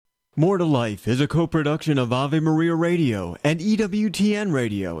More to Life is a co-production of Ave Maria Radio and EWTN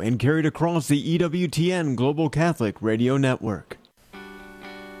Radio and carried across the EWTN Global Catholic Radio Network.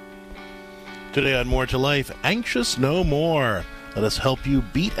 Today on More to Life, Anxious No More. Let us help you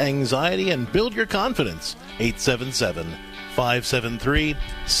beat anxiety and build your confidence.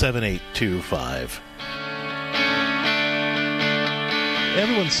 877-573-7825.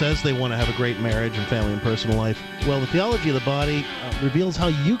 Everyone says they want to have a great marriage and family and personal life. Well, the theology of the body reveals how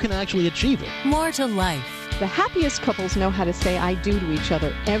you can actually achieve it. More to Life. The happiest couples know how to say I do to each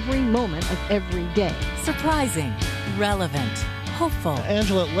other every moment of every day. Surprising, relevant, hopeful.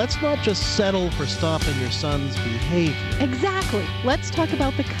 Angela, let's not just settle for stopping your son's behavior. Exactly. Let's talk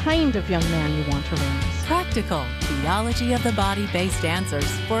about the kind of young man you want to raise. Practical, theology of the body-based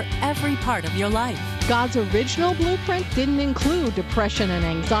answers for every part of your life. God's original blueprint didn't include depression and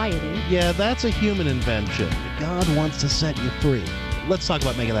anxiety. Yeah, that's a human invention. God wants to set you free. Let's talk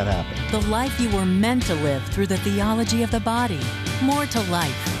about making that happen. The life you were meant to live through the theology of the body. More to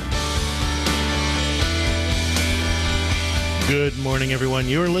Life. Good morning, everyone.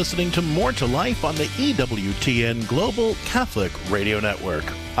 You're listening to More to Life on the EWTN Global Catholic Radio Network.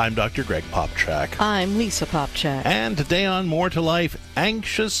 I'm Dr. Greg Popchak. I'm Lisa Popchak. And today on More to Life,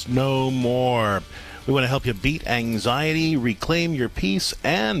 Anxious No More. We want to help you beat anxiety, reclaim your peace,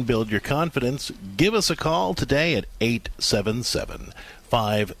 and build your confidence. Give us a call today at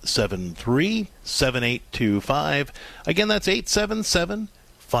 877-573-7825. Again, that's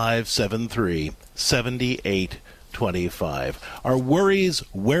 877-573-7825. Are worries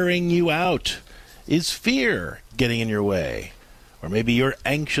wearing you out? Is fear getting in your way? Or maybe you're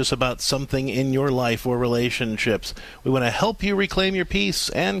anxious about something in your life or relationships. We want to help you reclaim your peace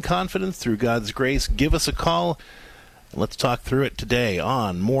and confidence through God's grace. Give us a call. Let's talk through it today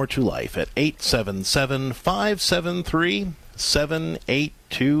on More to Life at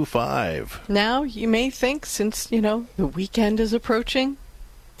 877-573-7825. Now, you may think, since, the weekend is approaching,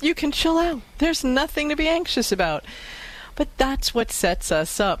 you can chill out. There's nothing to be anxious about. But that's what sets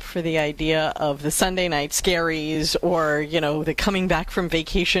us up for the idea of the Sunday night scaries or, the coming back from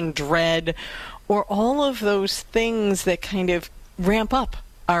vacation dread or all of those things that kind of ramp up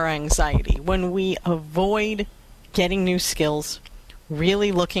our anxiety when we avoid getting new skills,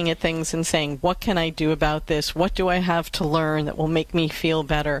 really looking at things and saying, what can I do about this? What do I have to learn that will make me feel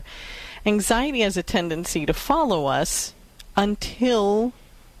better? Anxiety has a tendency to follow us until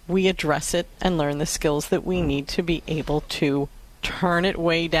we address it and learn the skills that we need to be able to turn it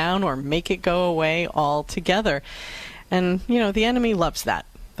way down or make it go away altogether. And, the enemy loves that.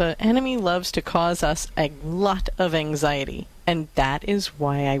 The enemy loves to cause us a lot of anxiety. And that is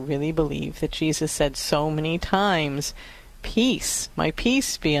why I really believe that Jesus said so many times, peace, my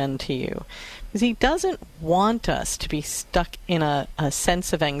peace be unto you. Because he doesn't want us to be stuck in a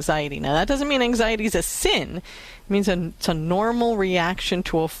sense of anxiety. Now, that doesn't mean anxiety is a sin. It means it's a normal reaction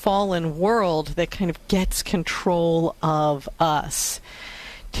to a fallen world that kind of gets control of us,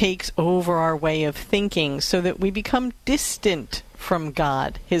 takes over our way of thinking so that we become distant from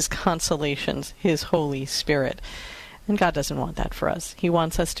God, his consolations, his Holy Spirit. And God doesn't want that for us. He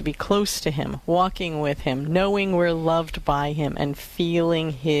wants us to be close to him, walking with him, knowing we're loved by him, and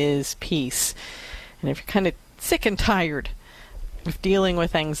feeling his peace. And if you're kind of sick and tired of dealing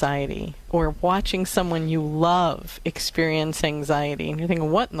with anxiety or watching someone you love experience anxiety, and you're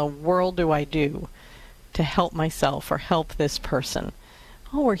thinking, what in the world do I do to help myself or help this person?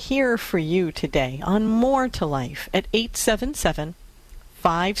 Oh, we're here for you today on More to Life at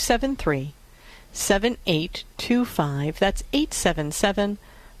 877-573-7825. That's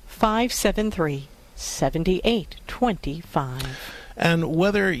 877-573-7825. And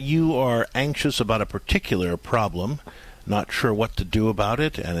whether you are anxious about a particular problem, not sure what to do about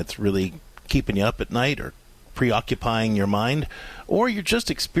it, and it's really keeping you up at night or preoccupying your mind, or you're just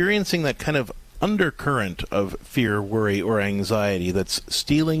experiencing that kind of undercurrent of fear, worry, or anxiety that's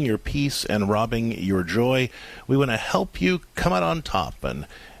stealing your peace and robbing your joy, we want to help you come out on top and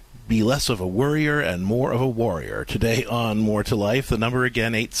be less of a worrier and more of a warrior. Today on More to Life, the number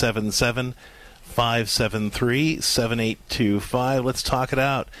again, 877-573-7825. Let's talk it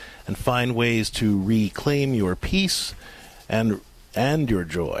out and find ways to reclaim your peace and your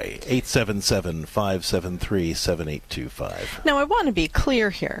joy. 877-573-7825. Now, I want to be clear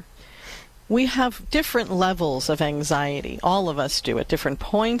here. We have different levels of anxiety. All of us do at different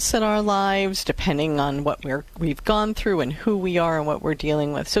points in our lives, depending on what we've gone through and who we are and what we're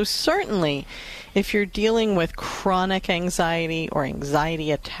dealing with. So certainly, if you're dealing with chronic anxiety or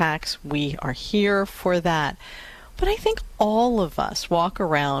anxiety attacks, we are here for that. But I think all of us walk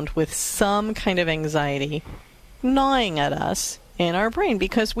around with some kind of anxiety gnawing at us in our brain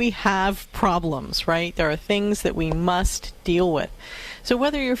because we have problems, right? There are things that we must deal with. So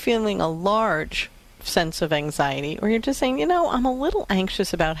whether you're feeling a large sense of anxiety or you're just saying, you know, I'm a little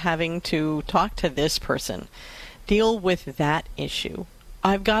anxious about having to talk to this person, deal with that issue.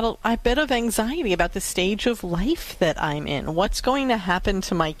 I've got a bit of anxiety about the stage of life that I'm in. What's going to happen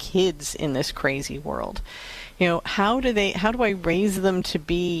to my kids in this crazy world? You know, how do I raise them to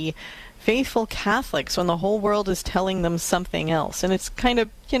be faithful Catholics when the whole world is telling them something else? And it's kind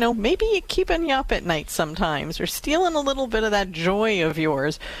of, you know, maybe keeping you up at night sometimes, or stealing a little bit of that joy of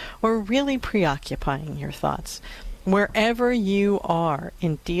yours, or really preoccupying your thoughts. Wherever you are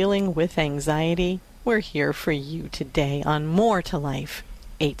in dealing with anxiety, we're here for you today on More to Life.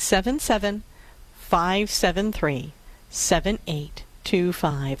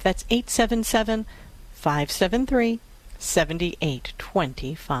 877-573-7825. That's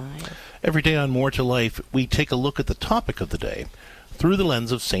 877-573-7825. Every day on More to Life, we take a look at the topic of the day through the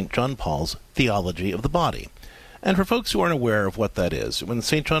lens of St. John Paul's theology of the body. And for folks who aren't aware of what that is, when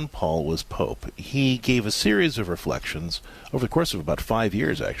St. John Paul was Pope, he gave a series of reflections over the course of about 5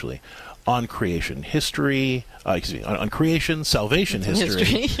 years, actually, on creation history, on creation, salvation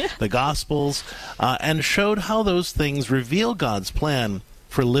history, the Gospels, and showed how those things reveal God's plan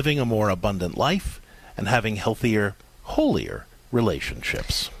for living a more abundant life and having healthier, holier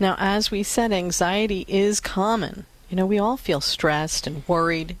relationships. Now, as we said, anxiety is common. You know, we all feel stressed and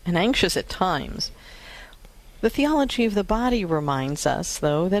worried and anxious at times. The theology of the body reminds us,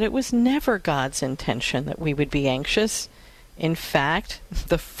 though, that it was never God's intention that we would be anxious. In fact,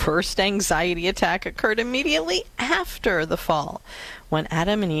 the first anxiety attack occurred immediately after the fall, when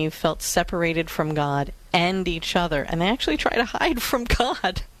Adam and Eve felt separated from God and each other, and they actually tried to hide from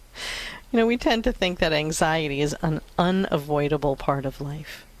God. You know, we tend to think that anxiety is an unavoidable part of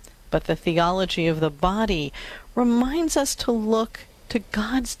life. But the theology of the body reminds us to look to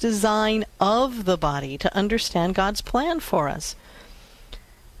God's design of the body to understand God's plan for us.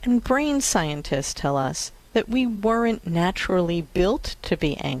 And brain scientists tell us that we weren't naturally built to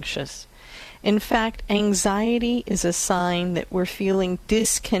be anxious. In fact, anxiety is a sign that we're feeling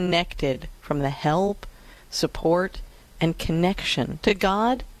disconnected from the help, support, and connection to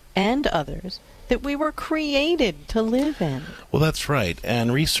God and others that we were created to live in. Well, that's right.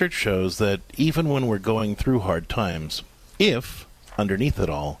 And research shows that even when we're going through hard times, if, underneath it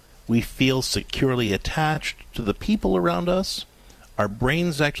all, we feel securely attached to the people around us, our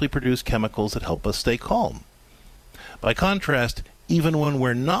brains actually produce chemicals that help us stay calm. By contrast, even when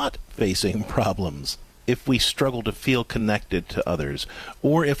we're not facing problems, if we struggle to feel connected to others,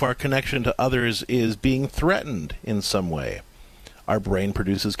 or if our connection to others is being threatened in some way, our brain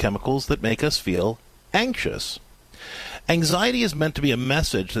produces chemicals that make us feel anxious. Anxiety is meant to be a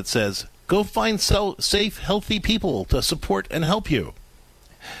message that says, go find safe, healthy people to support and help you.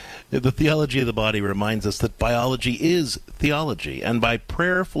 The theology of the body reminds us that biology is theology, and by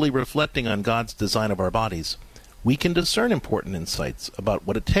prayerfully reflecting on God's design of our bodies, we can discern important insights about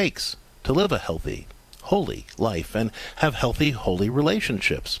what it takes to live a healthy, holy life and have healthy, holy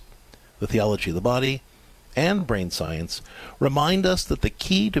relationships. The theology of the body and brain science remind us that the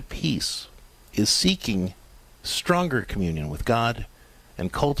key to peace is seeking stronger communion with God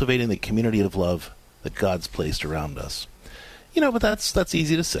and cultivating the community of love that God's placed around us. You know, but that's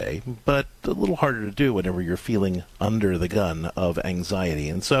easy to say, but a little harder to do whenever you're feeling under the gun of anxiety.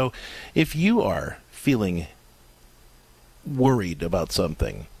 And so if you are feeling worried about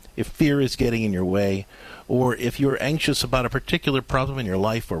something, if fear is getting in your way, or if you're anxious about a particular problem in your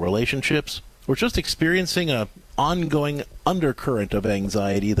life or relationships, or just experiencing an ongoing undercurrent of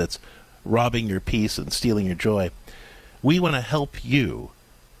anxiety that's robbing your peace and stealing your joy, we want to help you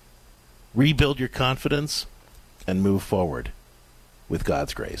rebuild your confidence and move forward with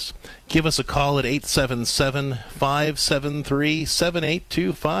God's grace. Give us a call at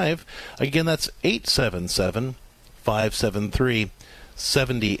 877-573-7825. Again, that's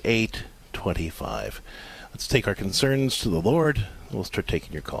 877-573-7825. Let's take our concerns to the Lord. We'll start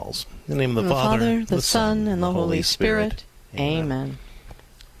taking your calls. In the name of the Father, the Son, and the Holy Spirit. Amen.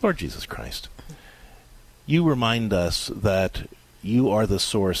 Lord Jesus Christ, you remind us that you are the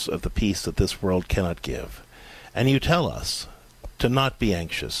source of the peace that this world cannot give. And you tell us to not be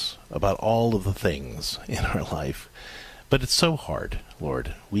anxious about all of the things in our life. But it's so hard,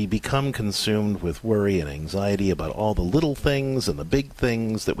 Lord. We become consumed with worry and anxiety about all the little things and the big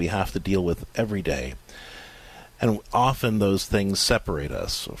things that we have to deal with every day. And often those things separate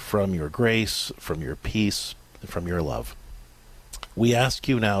us from your grace, from your peace, and from your love. We ask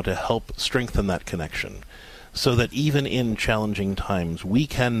you now to help strengthen that connection so that even in challenging times we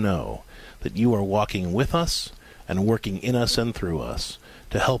can know that you are walking with us and working in us and through us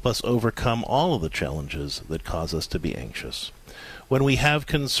to help us overcome all of the challenges that cause us to be anxious. When we have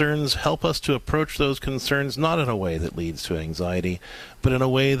concerns, help us to approach those concerns not in a way that leads to anxiety, but in a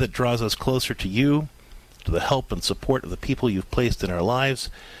way that draws us closer to you, to the help and support of the people you've placed in our lives,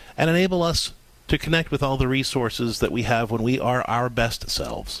 and enable us to connect with all the resources that we have when we are our best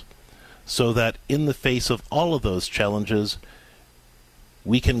selves, so that in the face of all of those challenges,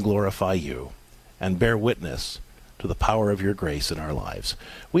 we can glorify you and bear witness to the power of your grace in our lives.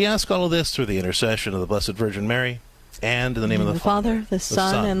 We ask all of this through the intercession of the Blessed Virgin Mary, and in the name of the Father, the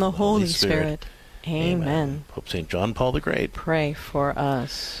Son, and the Holy Spirit. Amen. Pope St. John Paul the Great, pray for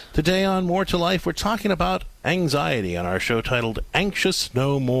us. Today on More to Life, we're talking about anxiety on our show titled Anxious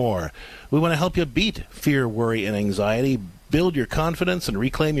No More. We want to help you beat fear, worry, and anxiety, build your confidence, and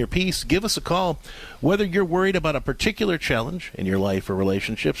reclaim your peace. Give us a call. Whether you're worried about a particular challenge in your life or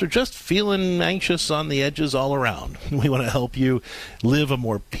relationships, or just feeling anxious on the edges all around, we want to help you live a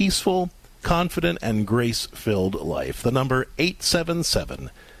more peaceful, confident, and grace-filled life. The number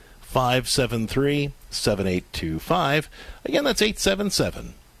 877-573-7825. Again, that's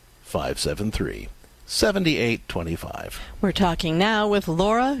 877-573-7825. We're talking now with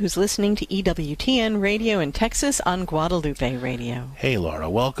Laura, who's listening to EWTN Radio in Texas on Guadalupe Radio. Hey, Laura.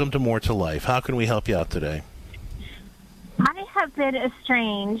 Welcome to More to Life. How can we help you out today? I have been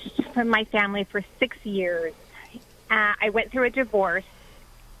estranged from my family for 6 years. I went through a divorce.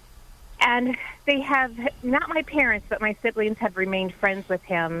 And they have, not my parents, but my siblings have remained friends with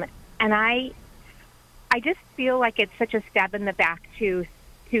him. And I just feel like it's such a stab in the back to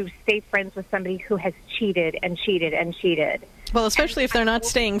stay friends with somebody who has cheated and cheated and cheated. Well, especially if they're not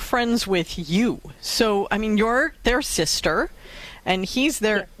staying friends with you. So, I mean, you're their sister, and he's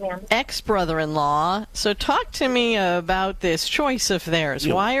their ex-brother-in-law. So talk to me about this choice of theirs.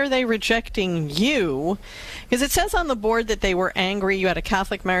 Yeah. Why are they rejecting you? Because it says on the board that they were angry. You had a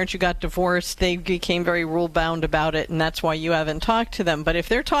Catholic marriage, you got divorced. They became very rule-bound about it, and that's why you haven't talked to them. But if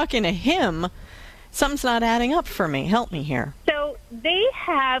they're talking to him, something's not adding up for me. Help me here. So they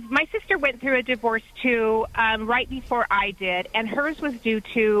have, my sister went through a divorce too, right before I did, and hers was due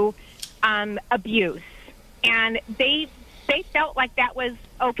to abuse. And they felt like that was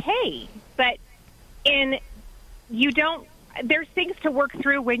okay, but there's things to work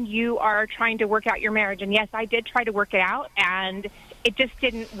through when you are trying to work out your marriage. And yes, I did try to work it out, and it just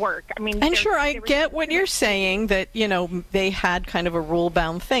didn't work. I mean, and sure, I get what you're saying, that, you know, they had kind of a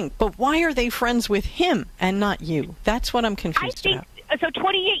rule-bound thing, but why are they friends with him and not you? That's what I'm confused about. So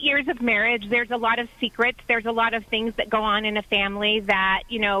 28 years of marriage, there's a lot of secrets. There's a lot of things that go on in a family that,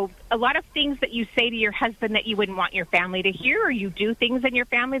 you know, a lot of things that you say to your husband that you wouldn't want your family to hear, or you do things in your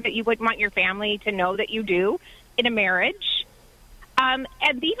family that you wouldn't want your family to know that you do in a marriage. And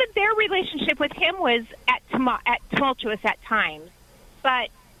even their relationship with him was tumultuous at times. But,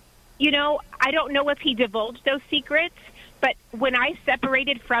 you know, I don't know if he divulged those secrets, but when I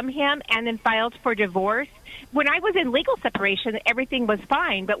separated from him and then filed for divorce, when I was in legal separation, everything was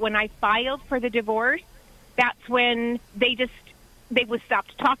fine. But when I filed for the divorce, that's when they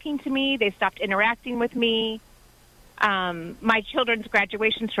stopped talking to me. They stopped interacting with me. My children's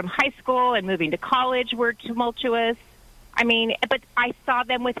graduations from high school and moving to college were tumultuous. I mean, but I saw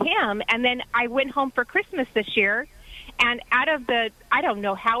them with him. And then I went home for Christmas this year. And I don't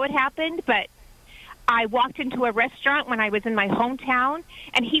know how it happened, but I walked into a restaurant when I was in my hometown,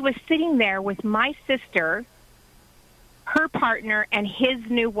 and he was sitting there with my sister, her partner, and his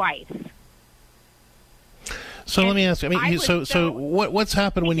new wife. So let me ask you, I mean, so what's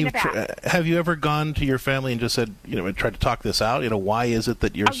happened when have you ever gone to your family and just said, you know, tried to talk this out? You know, why is it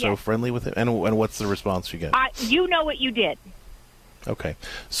that you're so friendly with him? And what's the response you get? You know what you did. Okay.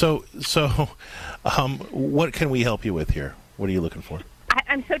 So what can we help you with here? What are you looking for?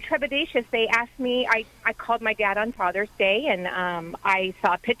 I'm so trepidatious. They asked me, I called my dad on Father's Day, and I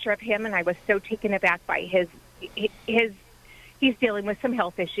saw a picture of him, and I was so taken aback by his he's dealing with some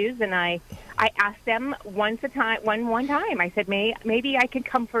health issues, and I asked them one time, I said, maybe I could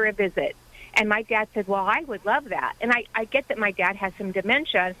come for a visit. And my dad said, well, I would love that. And I get that my dad has some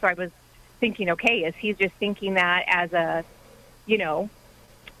dementia, so I was thinking, okay, is he just thinking that as a, you know,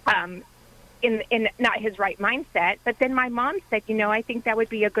 in not his right mindset? But then my mom said, you know, I think that would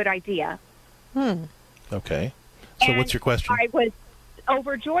be a good idea. Okay. So what's your question? I was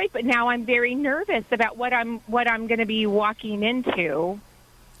overjoyed, but now I'm very nervous about what I'm going to be walking into.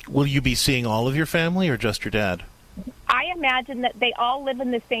 Will you be seeing all of your family or just your dad? I imagine that they all live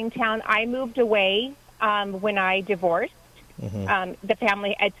in the same town. I moved away when I divorced. Mm-hmm. The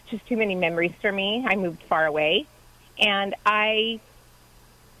family, it's just too many memories for me. I moved far away. And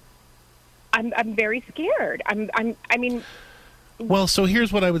I'm very scared. I mean. Well, so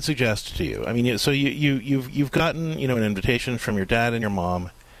here's what I would suggest to you. I mean, so you've gotten an invitation from your dad and your mom.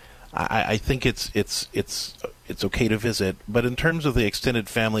 I think it's okay to visit, but in terms of the extended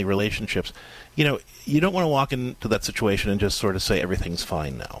family relationships, you don't want to walk into that situation and just sort of say everything's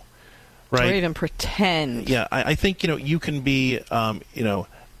fine now, right? And pretend. Yeah, I think you can be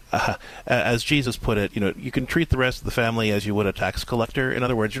as Jesus put it, you can treat the rest of the family as you would a tax collector. In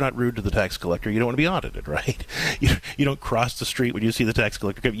other words, you're not rude to the tax collector. You don't want to be audited, right? You don't cross the street when you see the tax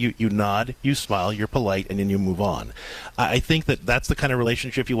collector. You nod, you smile, you're polite, and then you move on. I think that's the kind of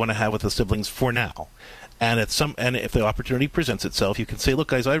relationship you want to have with the siblings for now. And if the opportunity presents itself, you can say, "Look,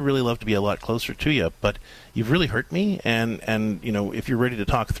 guys, I'd really love to be a lot closer to you, but you've really hurt me, and if you're ready to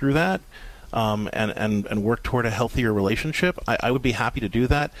talk through that." And work toward a healthier relationship, I would be happy to do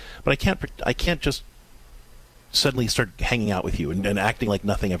that, but I can't just suddenly start hanging out with you and acting like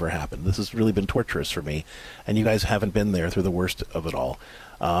nothing ever happened. This has really been torturous for me, and you guys haven't been there through the worst of it all.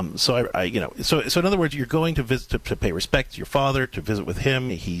 So in other words, you're going to visit to pay respect to your father, to visit with him.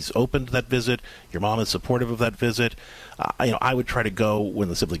 He's open to that visit. Your mom is supportive of that visit. I would try to go when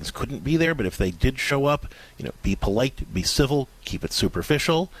the siblings couldn't be there, but if they did show up, be polite, be civil, keep it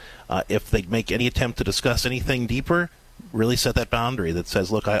superficial. If they make any attempt to discuss anything deeper, really set that boundary that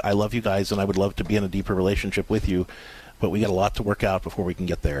says, "Look, I love you guys, and I would love to be in a deeper relationship with you, but we got a lot to work out before we can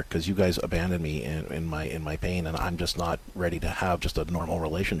get there, because you guys abandoned me in my pain, and I'm just not ready to have just a normal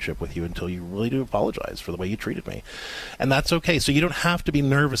relationship with you until you really do apologize for the way you treated me." And that's okay. So you don't have to be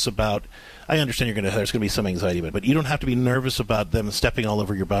nervous about. I understand there's going to be some anxiety, but you don't have to be nervous about them stepping all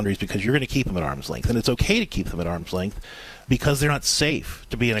over your boundaries, because you're going to keep them at arm's length, and it's okay to keep them at arm's length, because they're not safe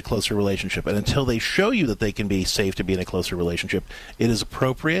to be in a closer relationship. And until they show you that they can be safe to be in a closer relationship, it is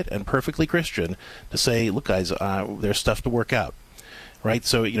appropriate and perfectly Christian to say, "Look, guys, there's stuff to work out." Right?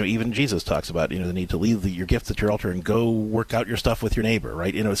 So, even Jesus talks about, the need to leave your gifts at your altar and go work out your stuff with your neighbor,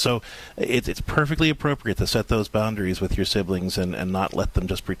 right? So it's perfectly appropriate to set those boundaries with your siblings and not let them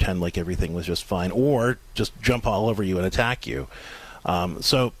just pretend like everything was just fine, or just jump all over you and attack you.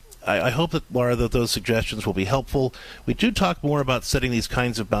 So I hope that, Laura, that those suggestions will be helpful. We do talk more about setting these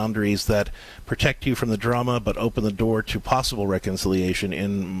kinds of boundaries that protect you from the drama but open the door to possible reconciliation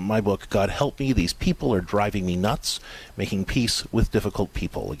in my book, God Help Me, These People Are Driving Me Nuts, Making Peace with Difficult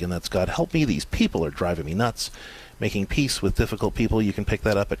People. Again, that's God Help Me, These People Are Driving Me Nuts, Making Peace with Difficult People. You can pick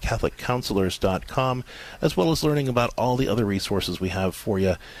that up at CatholicCounselors.com, as well as learning about all the other resources we have for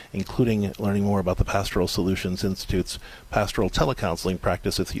you, including learning more about the Pastoral Solutions Institute's pastoral telecounseling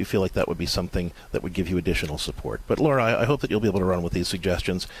practice, if you feel like that would be something that would give you additional support. But Laura, I hope that you'll be able to run with these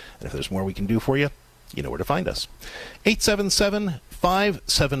suggestions, and if there's more we can do for you, you know where to find us.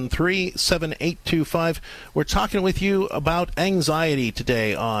 877-573-7825. We're talking with you about anxiety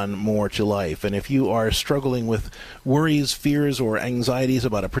today on More to Life. And if you are struggling with worries, fears, or anxieties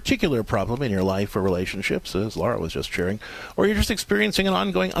about a particular problem in your life or relationships, as Laura was just sharing, or you're just experiencing an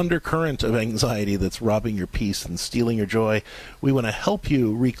ongoing undercurrent of anxiety that's robbing your peace and stealing your joy, we want to help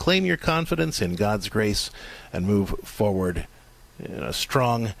you reclaim your confidence in God's grace and move forward in a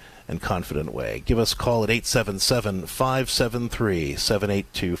strong and confident way. Give us a call at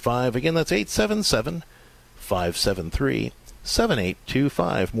 877-573-7825. Again, that's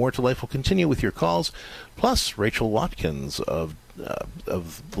 877-573-7825. More to Life will continue with your calls. Plus, Rachel Watkins of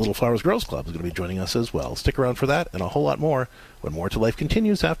Little Flowers Girls Club is going to be joining us as well. Stick around for that and a whole lot more when More to Life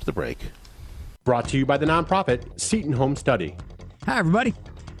continues after the break. Brought to you by the nonprofit Seton Home Study. Hi, everybody.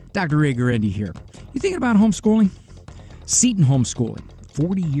 Dr. Ray Guarendi here. You thinking about homeschooling? Seton Homeschooling.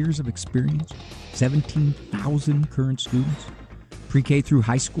 40 years of experience, 17,000 current students, pre-K through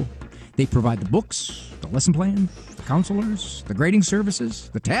high school. They provide the books, the lesson plan, the counselors, the grading services,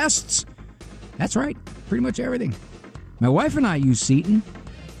 the tests. That's right, pretty much everything. My wife and I use Seton.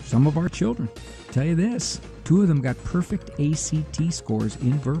 Some of our children. I'll tell you this, 2 of them got perfect ACT scores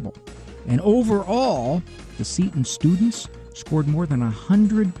in verbal. And overall, the Seton students scored more than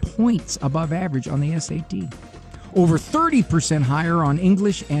 100 points above average on the SAT. Over 30% higher on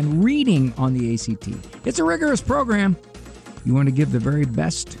English and reading on the ACT. It's a rigorous program. You want to give the very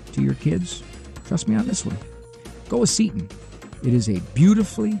best to your kids? Trust me on this one. Go with Seton. It is a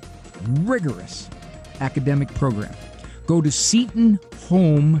beautifully rigorous academic program. Go to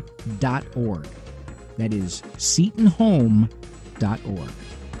SetonHome.org. That is SetonHome.org.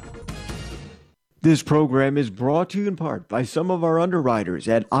 This program is brought to you in part by some of our underwriters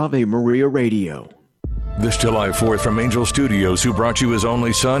at Ave Maria Radio. This July 4th from Angel Studios, who brought you His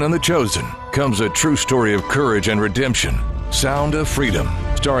only Son and The Chosen, comes a true story of courage and redemption. Sound of Freedom,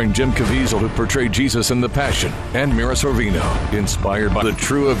 starring Jim Caviezel, who portrayed Jesus in The Passion, and Mira Sorvino, inspired by the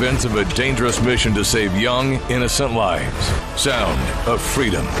true events of a dangerous mission to save young, innocent lives. Sound of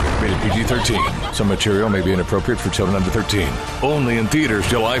Freedom, rated PG-13. Some material may be inappropriate for children under 13. Only in theaters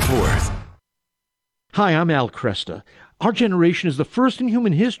July 4th. Hi, I'm Al Cresta. Our generation is the first in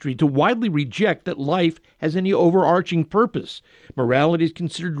human history to widely reject that life has any overarching purpose. Morality is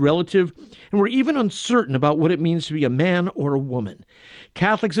considered relative, and we're even uncertain about what it means to be a man or a woman.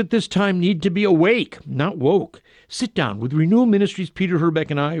 Catholics at this time need to be awake, not woke. Sit down with Renewal Ministries' Peter Herbeck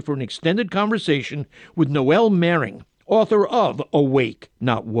and I for an extended conversation with Noel Maring, author of Awake,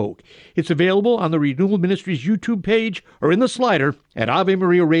 Not Woke. It's available on the Renewal Ministries YouTube page or in the slider at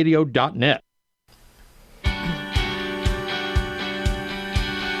AveMariaRadio.net.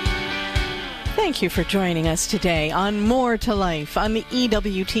 Thank you for joining us today on More to Life on the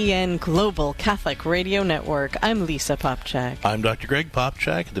EWTN Global Catholic Radio Network. I'm Lisa Popchak. I'm Dr. Greg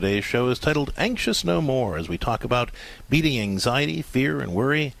Popchak, and today's show is titled Anxious No More, as we talk about beating anxiety, fear, and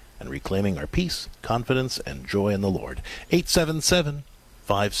worry, and reclaiming our peace, confidence, and joy in the Lord.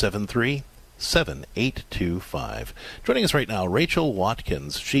 877-573-7825. Joining us right now, Rachel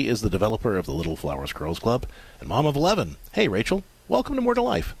Watkins. She is the developer of the Little Flowers Girls Club and mom of 11. Hey, Rachel. Welcome to More to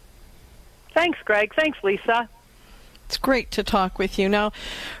Life. Thanks, Greg. Thanks, Lisa. It's great to talk with you. Now,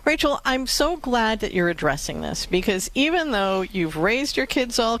 Rachel, I'm so glad that you're addressing this, because even though you've raised your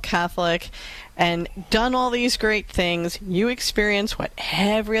kids all Catholic and done all these great things, you experience what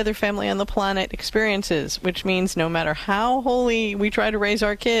every other family on the planet experiences, which means no matter how holy we try to raise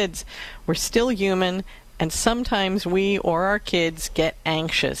our kids, we're still human, and sometimes we or our kids get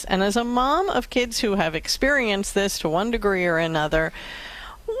anxious. And as a mom of kids who have experienced this to one degree or another,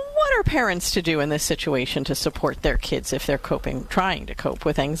 what are parents to do in this situation to support their kids if they're trying to cope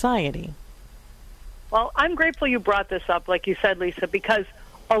with anxiety? Well, I'm grateful you brought this up, like you said, Lisa, because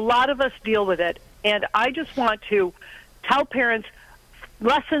a lot of us deal with it. And I just want to tell parents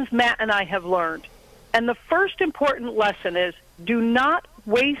lessons Matt and I have learned. And the first important lesson is do not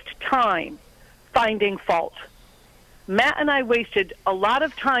waste time finding fault. Matt and I wasted a lot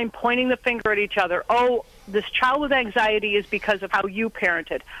of time pointing the finger at each other. Oh, this child with anxiety is because of how you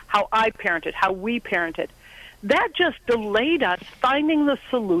parented, how I parented, how we parented. That just delayed us finding the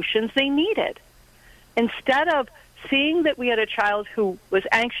solutions they needed. Instead of seeing that we had a child who was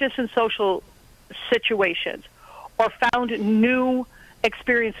anxious in social situations or found new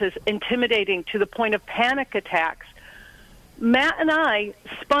experiences intimidating to the point of panic attacks, Matt and I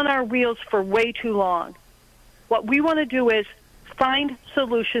spun our wheels for way too long. What we want to do is find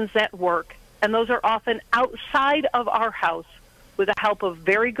solutions that work, and those are often outside of our house with the help of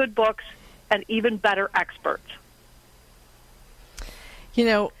very good books and even better experts. You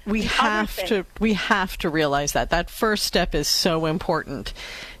know, we have to realize that first step is so important.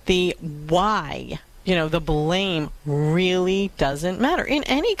 The why, the blame really doesn't matter. In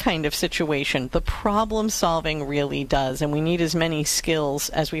any kind of situation, the problem solving really does, and we need as many skills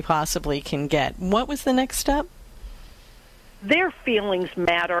as we possibly can get. What was the next step? Their feelings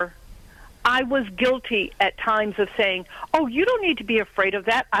matter. I was guilty at times of saying, oh, you don't need to be afraid of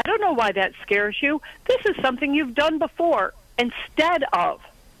that. I don't know why that scares you. This is something you've done before. Instead of,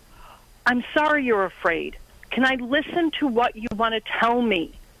 I'm sorry you're afraid. Can I listen to what you want to tell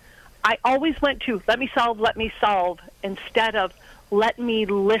me? I always went to, let me solve, instead of, let me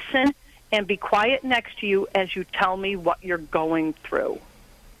listen and be quiet next to you as you tell me what you're going through.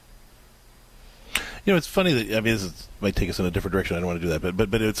 It's funny that, this might take us in a different direction. I don't want to do that,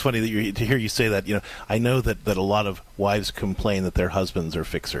 but it's funny that to hear you say that. I know that a lot of wives complain that their husbands are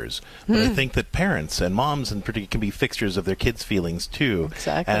fixers, but I think that parents and moms in particular can be fixers of their kids' feelings too,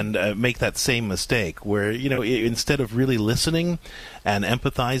 exactly. And make that same mistake where instead of really listening and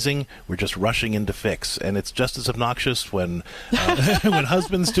empathizing, we're just rushing into fix, and it's just as obnoxious when when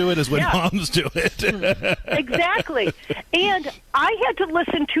husbands do it as when moms do it. Exactly, and I had to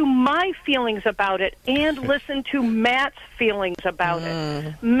listen to my feelings about it and listen to Matt's feelings about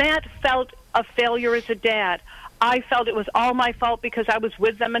it. Matt felt a failure as a dad. I felt it was all my fault because I was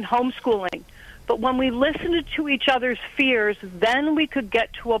with them in homeschooling. But when we listened to each other's fears, then we could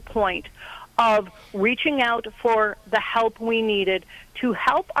get to a point of reaching out for the help we needed to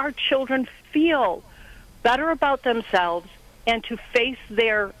help our children feel better about themselves and to face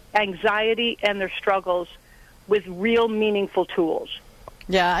their anxiety and their struggles with real meaningful tools.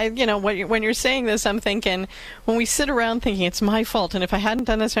 Yeah, when you're saying this, I'm thinking, when we sit around thinking it's my fault, and if I hadn't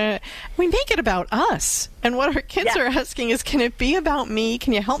done this, we make it about us. And what our kids are asking is, can it be about me?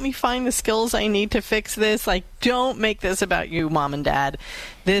 Can you help me find the skills I need to fix this? Like, don't make this about you, Mom and Dad.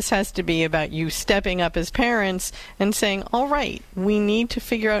 This has to be about you stepping up as parents and saying, all right, we need to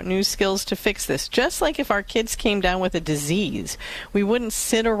figure out new skills to fix this. Just like if our kids came down with a disease, we wouldn't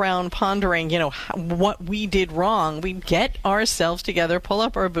sit around pondering, what we did wrong. We'd get ourselves together, pull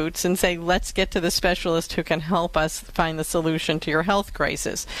up our boots, and say, let's get to the specialist who can help us find the solution to your health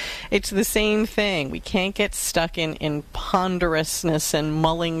crisis. It's the same thing. We can't get stuck in ponderousness and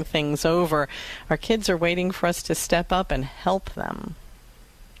mulling things over. Our kids are waiting for us to step up and help them.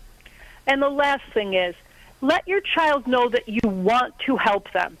 And the last thing is, let your child know that you want to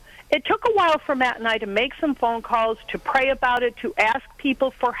help them. It took a while for Matt and I to make some phone calls, to pray about it, to ask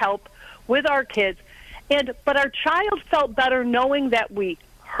people for help with our kids. But our child felt better knowing that we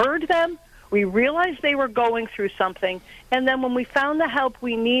heard them, we realized they were going through something, and then when we found the help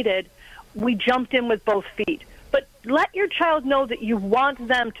we needed, we jumped in with both feet. But let your child know that you want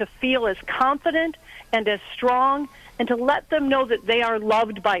them to feel as confident and as strong, and to let them know that they are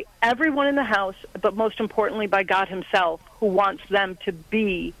loved by everyone in the house, but most importantly by God himself, who wants them to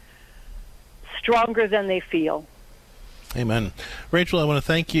be stronger than they feel. Amen. Rachel, I want to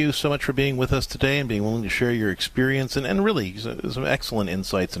thank you so much for being with us today and being willing to share your experience and really some excellent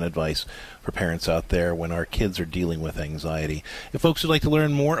insights and advice for parents out there when our kids are dealing with anxiety. If folks would like to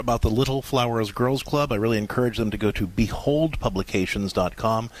learn more about the Little Flowers Girls Club, I really encourage them to go to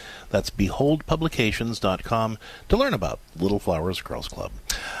beholdpublications.com. That's beholdpublications.com to learn about Little Flowers Girls Club.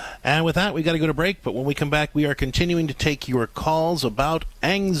 And with that, we got to go to break, but when we come back, we are continuing to take your calls about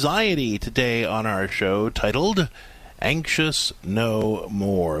anxiety today on our show titled Anxious No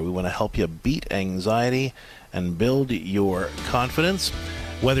More. We want to help you beat anxiety and build your confidence.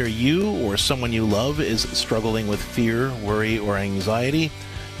 Whether you or someone you love is struggling with fear, worry, or anxiety,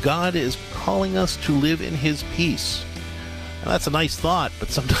 God is calling us to live in his peace. Now, that's a nice thought,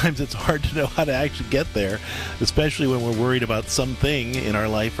 but sometimes it's hard to know how to actually get there, especially when we're worried about something in our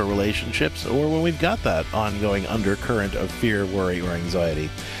life or relationships, or when we've got that ongoing undercurrent of fear, worry, or anxiety.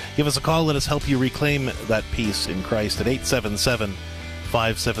 Give us a call. Let us help you reclaim that peace in Christ at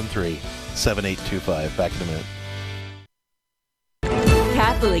 877-573-7825. Back in a minute.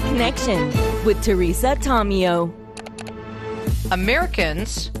 Catholic Connection with Teresa Tomeo.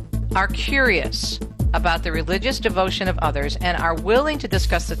 Americans are curious about the religious devotion of others and are willing to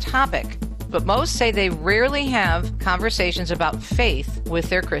discuss the topic, but most say they rarely have conversations about faith with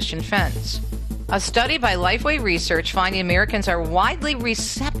their Christian friends. A study by Lifeway Research finding Americans are widely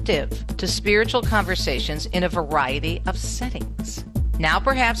receptive to spiritual conversations in a variety of settings. Now,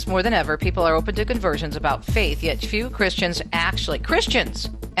 perhaps more than ever, people are open to conversions about faith, yet few Christians actually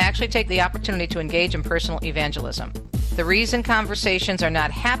take the opportunity to engage in personal evangelism. The reason conversations are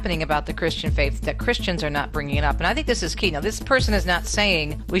not happening about the Christian faith is that Christians are not bringing it up. And I think this is key. Now, this person is not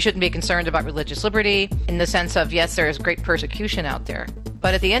saying we shouldn't be concerned about religious liberty in the sense of, yes, there is great persecution out there.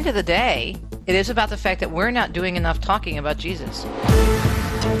 But at the end of the day, it is about the fact that we're not doing enough talking about Jesus.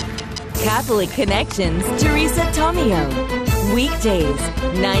 Catholic Connections, Teresa Tomeo. Weekdays,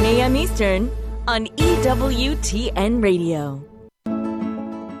 9 a.m. Eastern on EWTN Radio.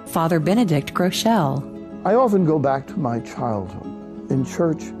 Father Benedict Groeschel. I often go back to my childhood. In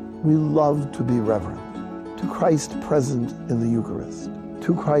church, we love to be reverent to Christ present in the Eucharist,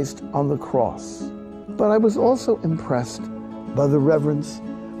 to Christ on the cross. But I was also impressed by the reverence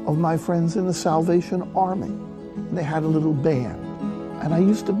of my friends in the Salvation Army. They had a little band, and I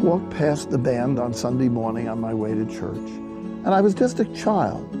used to walk past the band on Sunday morning on my way to church. And I was just a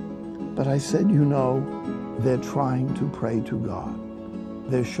child, but I said, they're trying to pray to God.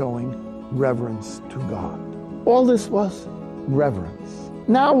 They're showing reverence to God. All this was reverence.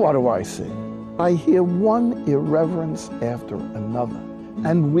 Now what do I see? I hear one irreverence after another.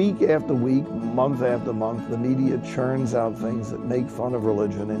 And week after week, month after month, the media churns out things that make fun of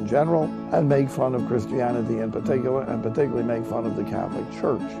religion in general and make fun of Christianity in particular, and particularly make fun of the Catholic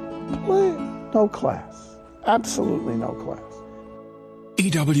Church. No class. Absolutely no class.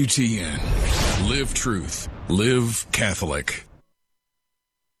 EWTN. Live truth. Live Catholic.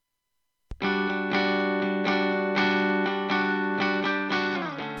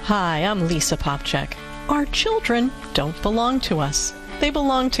 Hi, I'm Lisa Popchak. Our children don't belong to us. They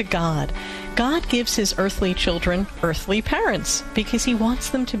belong to God. God gives his earthly children earthly parents because he wants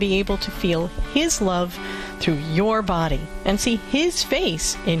them to be able to feel his love through your body and see his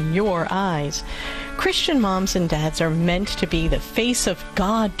face in your eyes. Christian moms and dads are meant to be the face of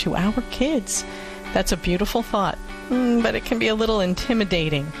God to our kids. That's a beautiful thought, but it can be a little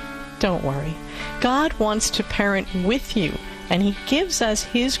intimidating. Don't worry. God wants to parent with you, and he gives us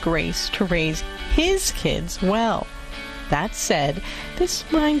his grace to raise his kids well. That said, this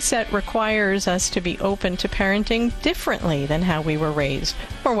mindset requires us to be open to parenting differently than how we were raised,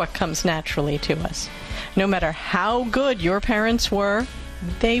 or what comes naturally to us. No matter how good your parents were,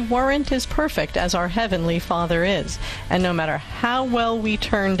 they weren't as perfect as our Heavenly Father is. And no matter how well we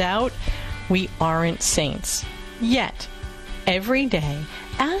turned out, we aren't saints. Yet, every day,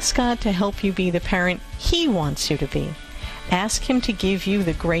 ask God to help you be the parent He wants you to be. Ask Him to give you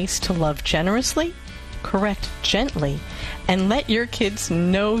the grace to love generously, correct gently, and let your kids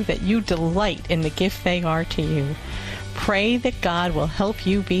know that you delight in the gift they are to you. Pray that God will help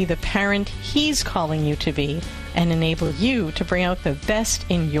you be the parent He's calling you to be and enable you to bring out the best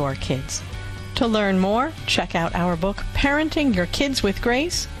in your kids. To learn more, check out our book, Parenting Your Kids with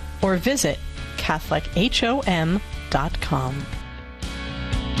Grace, or visit CatholicHOM.com.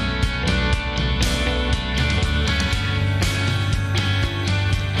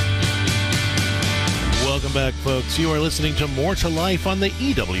 Welcome back, folks. You are listening to More to Life on the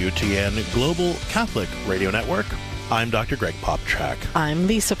EWTN Global Catholic Radio Network. I'm Dr. Greg Popchak. I'm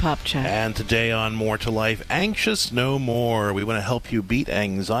Lisa Popchak. And today on More to Life, Anxious No More. We want to help you beat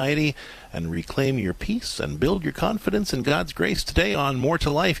anxiety and reclaim your peace and build your confidence in God's grace. Today on More to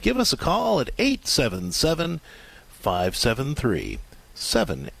Life, give us a call at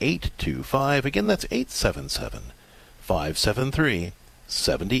 877-573-7825. Again, that's 877-573-7825.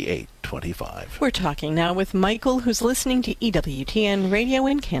 7825. We're talking now with Michael, who's listening to EWTN Radio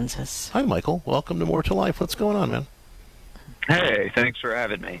in Kansas. Hi, Michael. Welcome to More to Life. What's going on, man? Hey, thanks for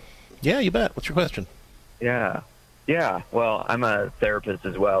having me. Yeah, you bet. What's your question? Yeah. Well, I'm a therapist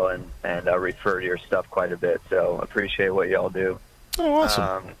as well, and I refer to your stuff quite a bit, so appreciate what y'all do. Oh,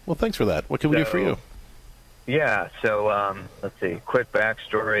 awesome. Well, thanks for that. What can we do for you? Yeah, so let's see. Quick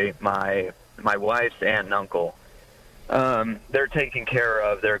backstory. My wife's aunt and uncle, they're taking care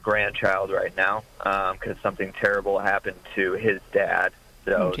of their grandchild right now because something terrible happened to his dad,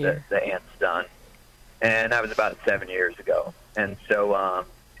 so the aunt's son. And that was about 7 years ago. And so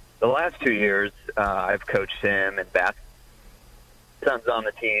the last 2 years, I've coached him in basketball. Son's on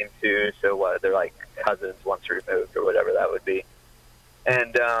the team, too, so they're like cousins once removed or whatever that would be.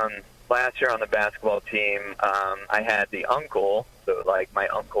 And last year on the basketball team, I had the uncle, so like my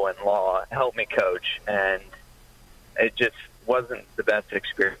uncle-in-law, help me coach, and it just wasn't the best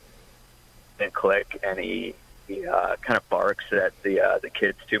experience. Didn't click, and he kind of barks at the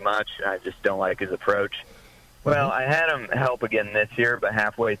kids too much, and I just don't like his approach. Well, I had him help again this year, but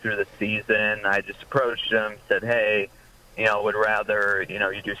halfway through the season, I just approached him, said, hey, would rather, you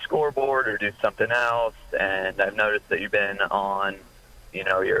do scoreboard or do something else, and I've noticed that you've been on,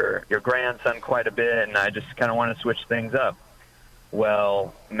 your grandson quite a bit, and I just kind of want to switch things up.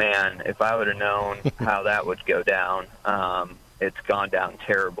 Well, man, if I would have known how that would go down, it's gone down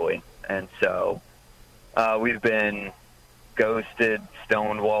terribly. And so we've been ghosted,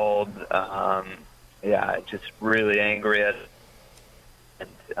 stonewalled, just really angry at it.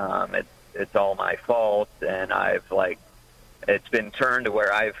 And it's all my fault, and it's been turned to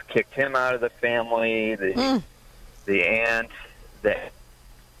where I've kicked him out of the family, the aunt,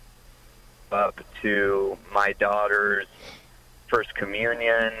 up to my daughter's First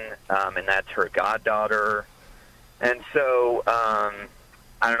Communion, and that's her goddaughter. And so I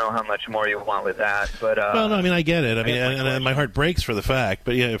don't know how much more you want with that, but well, no, I mean, I get it. I mean, and my heart breaks for the fact,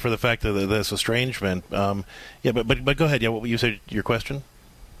 for the fact of this estrangement. But go ahead. Yeah, what you said, your question?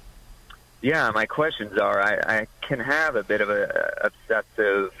 Yeah, my questions are: I can have a bit of a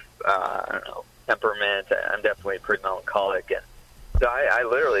obsessive, temperament. I'm definitely pretty melancholic, and so I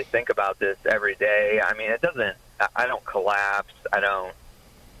literally think about this every day. I mean, it doesn't. I don't collapse. I don't,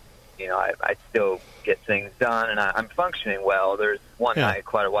 I still get things done, and I'm functioning well. There's one night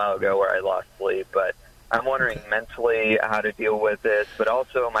quite a while ago where I lost sleep, but I'm wondering mentally how to deal with this. But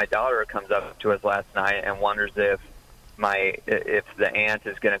also my daughter comes up to us last night and wonders if the aunt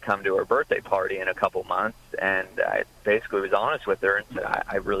is going to come to her birthday party in a couple months, and I basically was honest with her and said,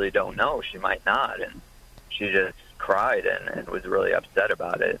 I really don't know. She might not, and she just cried and was really upset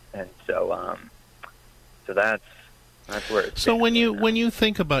about it. And so so that's where it's. So when you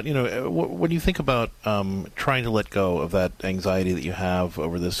think about trying to let go of that anxiety that you have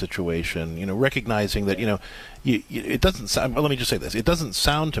over this situation, recognizing that it doesn't sound. Let me just say this: it doesn't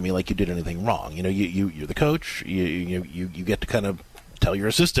sound to me like you did anything wrong. You're the coach. You get to kind of tell your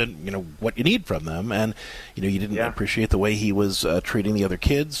assistant, what you need from them. And, you didn't appreciate the way he was treating the other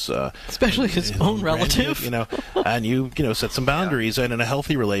kids. Especially his own relative. And you set some boundaries. And in a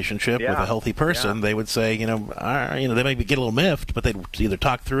healthy relationship with a healthy person, they would say, they might get a little miffed, but they'd either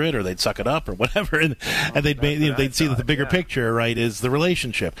talk through it or they'd suck it up or whatever. And they'd see that the bigger picture, right, is the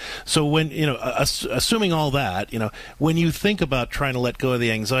relationship. So when, assuming all that, when you think about trying to let go of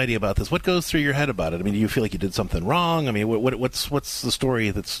the anxiety about this, what goes through your head about it? I mean, do you feel like you did something wrong? I mean, what's the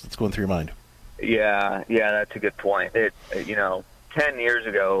story that's going through your mind? Yeah, that's a good point. 10 years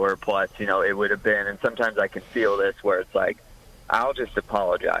ago or plus, it would have been, and sometimes I can feel this where it's like, I'll just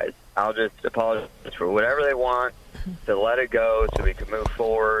apologize. I'll just apologize for whatever they want, to let it go so we can move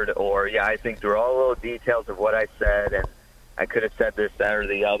forward. Or, I think through all the little details of what I said, and I could have said this, that, or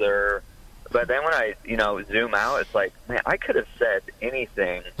the other. But then when I, zoom out, it's like, man, I could have said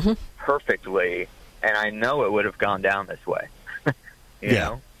anything perfectly, and I know it would have gone down this way. you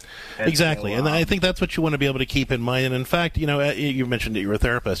know? Exactly, and I think that's what you want to be able to keep in mind. And in fact, you mentioned that you're a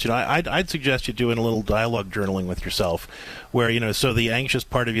therapist. I'd suggest you doing a little dialogue journaling with yourself, where so the anxious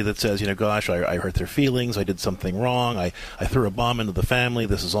part of you that says, gosh, I hurt their feelings, I did something wrong, I threw a bomb into the family,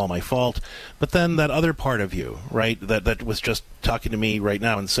 this is all my fault. But then that other part of you, right, that was just talking to me right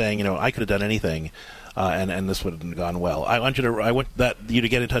now and saying, I could have done anything. And this would have gone well. I want you to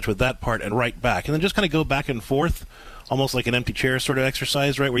get in touch with that part and write back, and then just kind of go back and forth, almost like an empty chair sort of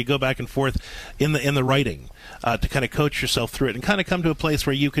exercise, right? Where you go back and forth in the writing to kind of coach yourself through it and kind of come to a place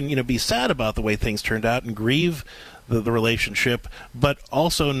where you can be sad about the way things turned out and grieve the relationship, but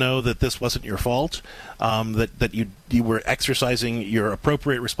also know that this wasn't your fault, that you were exercising your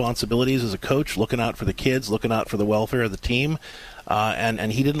appropriate responsibilities as a coach, looking out for the kids, looking out for the welfare of the team,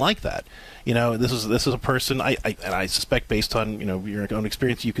 and he didn't like that. This is a person, I suspect based on, your own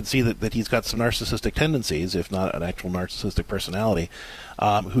experience, you can see that he's got some narcissistic tendencies, if not an actual narcissistic personality,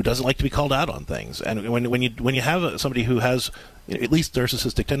 who doesn't like to be called out on things. And when you have somebody who has at least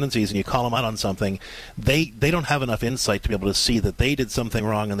narcissistic tendencies and you call them out on something, they don't have enough insight to be able to see that they did something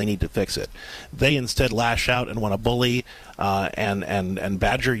wrong and they need to fix it. They instead lash out and want to bully and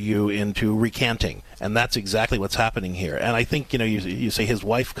badger you into recanting. And that's exactly what's happening here. And I think, you say his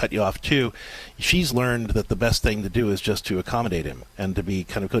wife cut you off too. She's learned that the best thing to do is just to accommodate him and to be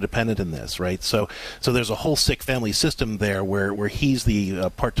kind of codependent in this, right? So there's a whole sick family system there where he's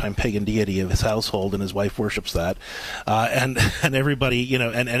the part-time pagan deity of his household and his wife worships that. And everybody,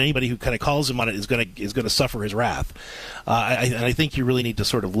 and anybody who kind of calls him on it is going to suffer his wrath. And I think you really need to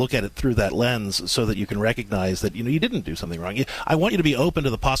sort of look at it through that lens so that you can recognize that, you didn't do something wrong. I want you to be open to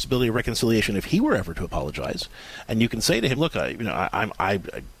the possibility of reconciliation if he were ever to apologize. And you can say to him, look, I'm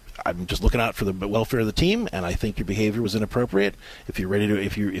just looking out for the welfare of the team, and I think your behavior was inappropriate. If you're ready to,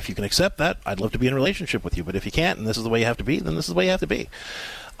 if you can accept that, I'd love to be in a relationship with you. But if you can't, and this is the way you have to be, then this is the way you have to be.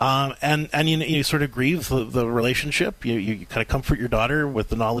 And you sort of grieve the relationship. You kind of comfort your daughter with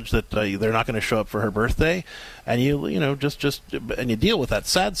the knowledge that they're not going to show up for her birthday, and and you deal with that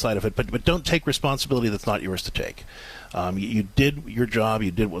sad side of it. But don't take responsibility that's not yours to take. You did your job.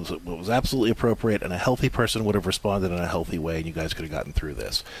 You did what was absolutely appropriate, and a healthy person would have responded in a healthy way, and you guys could have gotten through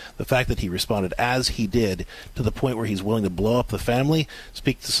this. The fact that he responded as he did, to the point where he's willing to blow up the family,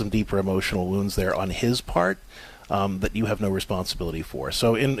 speaks to some deeper emotional wounds there on his part. That you have no responsibility for.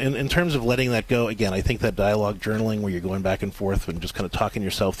 So in terms of letting that go, again, I think that dialogue journaling where you're going back and forth and just kind of talking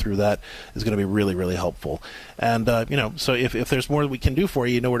yourself through that is going to be really, really helpful. And, so if there's more that we can do for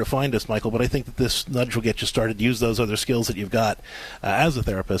you, you know where to find us, Michael. But I think that this nudge will get you started. Use those other skills that you've got as a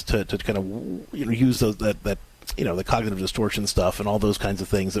therapist to kind of use those that the cognitive distortion stuff and all those kinds of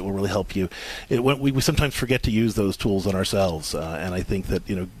things that will really help you. We sometimes forget to use those tools on ourselves, and I think that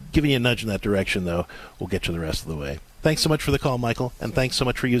giving you a nudge in that direction, though, will get you the rest of the way. Thanks so much for the call, Michael, and thanks so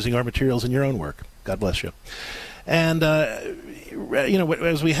much for using our materials in your own work. God bless you. And,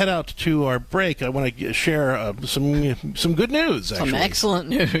 as we head out to our break, I want to share some good news, actually. Some excellent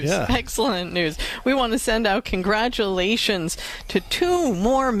news. Yeah. Excellent news. We want to send out congratulations to 2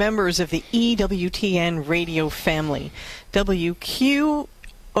 more members of the EWTN radio family. WQOU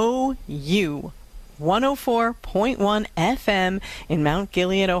 104.1 FM in Mount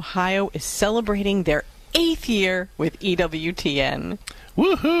Gilead, Ohio, is celebrating their 8th year with EWTN.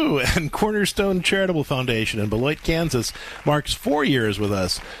 Woohoo! And Cornerstone Charitable Foundation in Beloit, Kansas marks 4 years with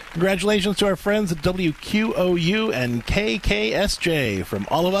us. Congratulations to our friends at WQOU and KKSJ from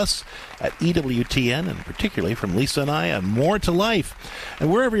all of us at EWTN, and particularly from Lisa and I on More to Life.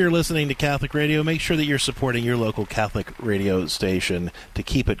 And wherever you're listening to Catholic Radio, make sure that you're supporting your local Catholic radio station to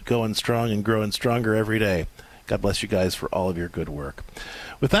keep it going strong and growing stronger every day. God bless you guys for all of your good work.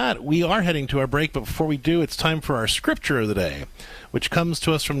 With that, we are heading to our break, but before we do, it's time for our scripture of the day, which comes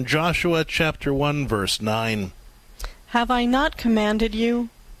to us from Joshua chapter 1, verse 9. Have I not commanded you?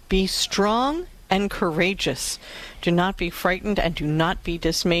 Be strong and courageous. Do not be frightened and do not be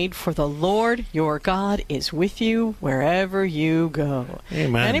dismayed, for the Lord your God is with you wherever you go.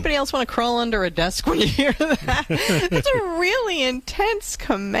 Amen. Anybody else want to crawl under a desk when you hear that? It's a really intense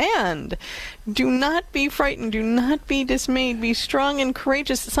command. Do not be frightened. Do not be dismayed. Be strong and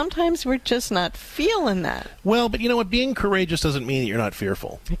courageous. Sometimes we're just not feeling that. Well, but you know what? Being courageous doesn't mean that you're not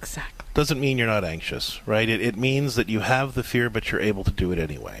fearful. Exactly. Doesn't mean you're not anxious, right? It means that you have the fear, but you're able to do it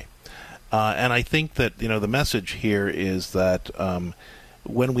anyway. And I think that, the message here is that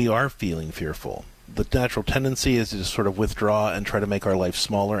when we are feeling fearful, the natural tendency is to just sort of withdraw and try to make our life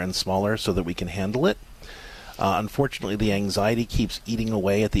smaller and smaller so that we can handle it. Unfortunately, the anxiety keeps eating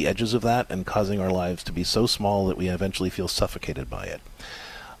away at the edges of that and causing our lives to be so small that we eventually feel suffocated by it.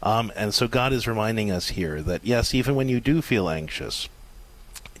 And so God is reminding us here that, yes, even when you do feel anxious,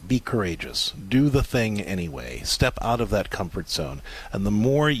 be courageous. Do the thing anyway. Step out of that comfort zone. And the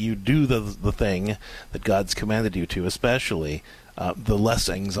more you do the thing that God's commanded you to, especially, the less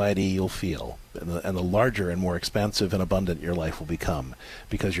anxiety you'll feel. And the larger and more expansive and abundant your life will become,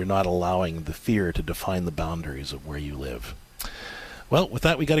 because you're not allowing the fear to define the boundaries of where you live. Well, with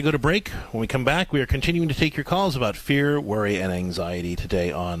that, we got to go to break. When we come back, we are continuing to take your calls about fear, worry, and anxiety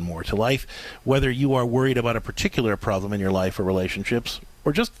today on More to Life. Whether you are worried about a particular problem in your life or relationships,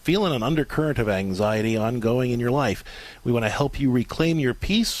 or just feeling an undercurrent of anxiety ongoing in your life, we want to help you reclaim your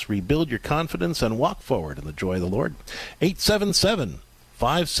peace, rebuild your confidence, and walk forward in the joy of the Lord.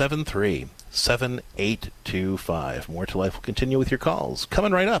 877-573-7825. More to Life will continue with your calls.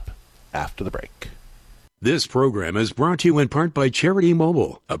 Coming right up after the break. This program is brought to you in part by Charity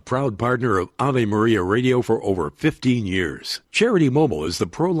Mobile, a proud partner of Ave Maria Radio for over 15 years. Charity Mobile is the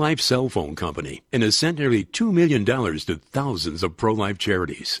pro-life cell phone company and has sent nearly $2 million to thousands of pro-life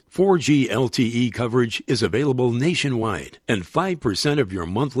charities. 4G LTE coverage is available nationwide, and 5% of your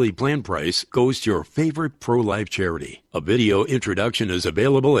monthly plan price goes to your favorite pro-life charity. A video introduction is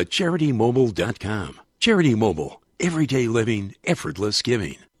available at CharityMobile.com. Charity Mobile, everyday living, effortless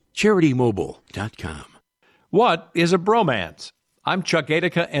giving. CharityMobile.com. What is a bromance? I'm Chuck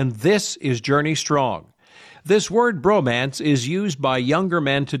Gatica, and this is Journey Strong. This word bromance is used by younger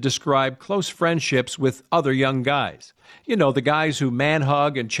men to describe close friendships with other young guys. You know, the guys who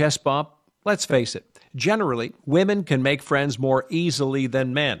man-hug and chest bump. Let's face it, generally, women can make friends more easily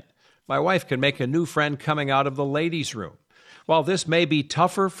than men. My wife can make a new friend coming out of the ladies' room. While this may be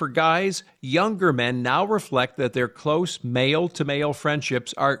tougher for guys, younger men now reflect that their close male-to-male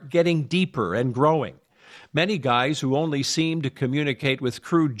friendships are getting deeper and growing. Many guys who only seem to communicate with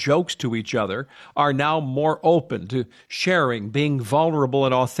crude jokes to each other are now more open to sharing, being vulnerable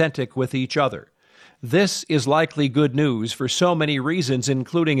and authentic with each other. This is likely good news for so many reasons,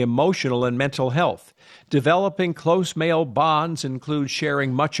 including emotional and mental health. Developing close male bonds includes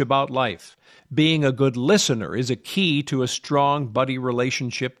sharing much about life. Being a good listener is a key to a strong buddy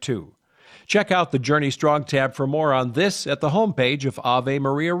relationship, too. Check out the Journey Strong tab for more on this at the homepage of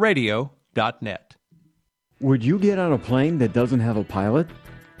AveMariaRadio.net. Would you get on a plane that doesn't have a pilot?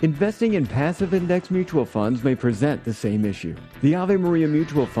 Investing in passive index mutual funds may present the same issue. The Ave Maria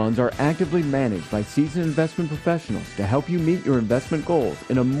mutual funds are actively managed by seasoned investment professionals to help you meet your investment goals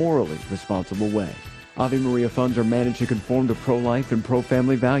in a morally responsible way. Ave Maria funds are managed to conform to pro-life and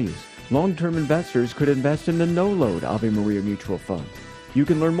pro-family values. Long-term investors could invest in the no-load Ave Maria mutual funds. You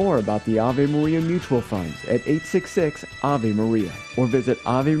can learn more about the Ave Maria mutual funds at 866-AVE-MARIA or visit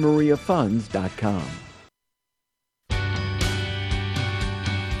AveMariaFunds.com.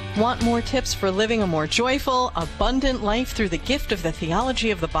 Want more tips for living a more joyful, abundant life through the gift of the theology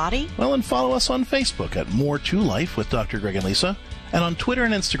of the body? Well, and follow us on Facebook at More to Life with Dr. Greg and Lisa, and on Twitter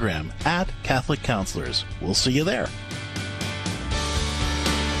and Instagram at Catholic Counselors. We'll see you there.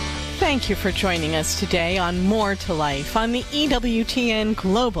 Thank you for joining us today on More to Life on the EWTN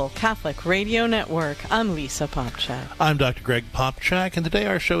Global Catholic Radio Network. I'm Lisa Popchak. I'm Dr. Greg Popchak, and today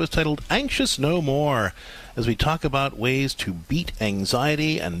our show is titled Anxious No More, as we talk about ways to beat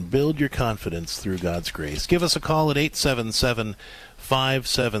anxiety and build your confidence through God's grace. Give us a call at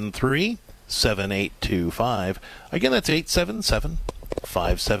 877-573-7825. Again, that's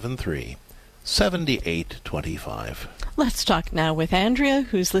 877-573-7825. Let's talk now with Andrea,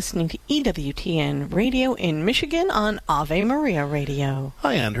 who's listening to EWTN Radio in Michigan on Ave Maria Radio.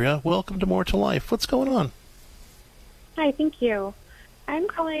 Hi, Andrea. Welcome to More to Life. What's going on? Hi, thank you. I'm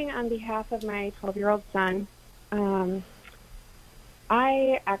calling on behalf of my 12-year-old son.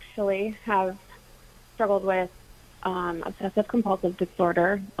 I actually have struggled with obsessive compulsive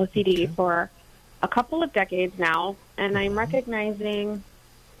disorder, OCD, for a couple of decades now, and I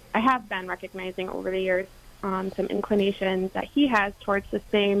have been recognizing over the years some inclinations that he has towards the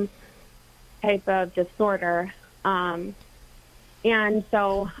same type of disorder. And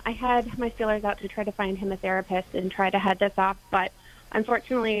so I had my feelers out to try to find him a therapist and try to head this off, but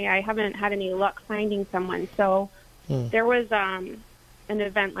unfortunately I haven't had any luck finding someone. So there was an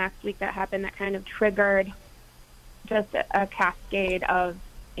event last week that happened that kind of triggered just a cascade of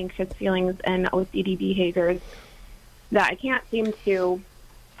anxious feelings and OCD behaviors that I can't seem to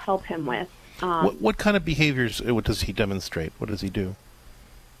help him with. What kind of behaviors does he demonstrate? What does he do?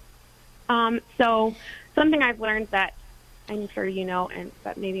 So something I've learned that I'm sure you know, and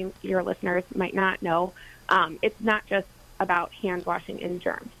that maybe your listeners might not know, it's not just about hand washing and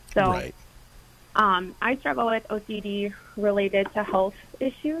germs. So right. I struggle with OCD related to health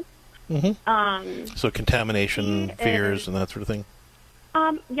issues. Mm-hmm. So contamination, fears, and that sort of thing?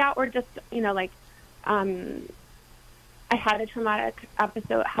 Yeah, or just, I had a traumatic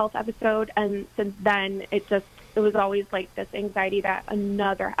health episode, and since then it was always like this anxiety that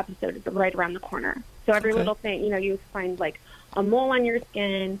another episode is right around the corner. So every little thing, you find like a mole on your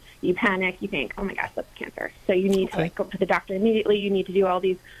skin, you panic, you think, oh my gosh, that's cancer. So you need to go to the doctor immediately. You need to do all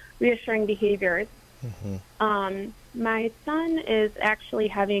these reassuring behaviors. Mm-hmm. My son is actually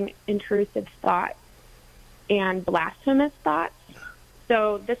having intrusive thoughts and blasphemous thoughts.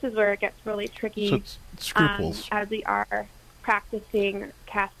 So this is where it gets really tricky. So it's scruples. As we are practicing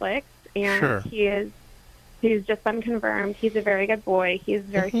Catholics, and he's just been confirmed. He's a very good boy. He's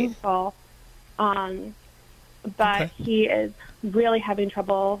very faithful. But he is really having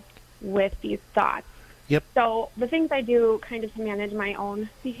trouble with these thoughts. Yep. So the things I do kind of to manage my own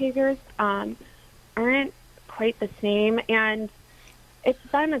behaviors aren't quite the same. And it's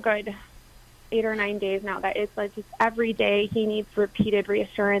been a good 8 or 9 days now that it's like just every day he needs repeated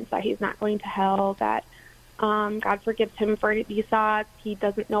reassurance that he's not going to hell, that God forgives him for these thoughts. He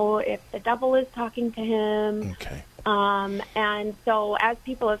doesn't know if the devil is talking to him. Okay. And so as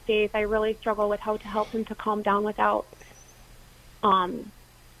people of faith, I really struggle with how to help him to calm down without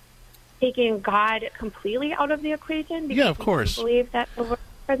taking God completely out of the equation. Because of course. I believe that the Lord is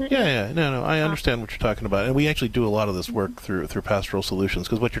present. No, I understand what you're talking about, and we actually do a lot of this work through Pastoral Solutions,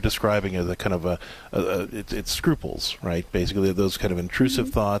 because what you're describing is a kind of it's scruples, right? Basically, those kind of intrusive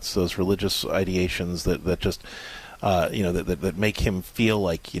thoughts, those religious ideations that just that make him feel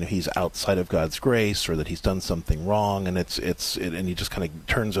like he's outside of God's grace, or that he's done something wrong, and and he just kind of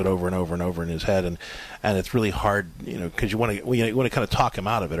turns it over and over and over in his head, and it's really hard, because you want to kind of talk him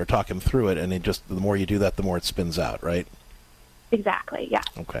out of it or talk him through it, and the more you do that, the more it spins out, right? Exactly. Yeah.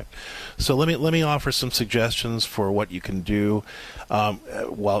 Okay. So let me offer some suggestions for what you can do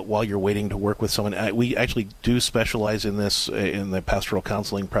while you're waiting to work with someone. We actually do specialize in this in the pastoral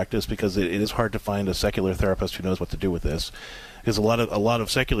counseling practice, because it is hard to find a secular therapist who knows what to do with this. Because a lot of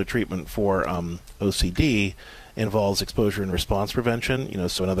secular treatment for OCD involves exposure and response prevention.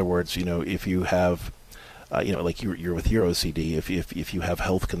 So in other words, if you have like you're with your OCD, if you have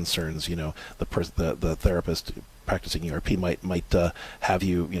health concerns, the therapist practicing ERP might have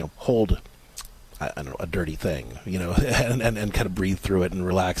you hold I don't know, a dirty thing, and kind of breathe through it and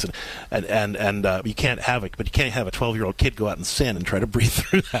relax, and you can't have it, but you can't have a 12-year-old kid go out and sin and try to breathe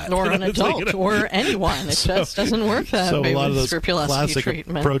through that, or an adult, or anyone. It just doesn't work that way. So a lot of those scrupulosity classic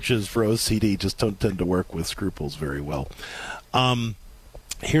treatment approaches for OCD just don't tend to work with scruples very well.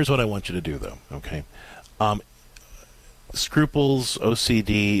 Here's what I want you to do, though. Okay. Scruples,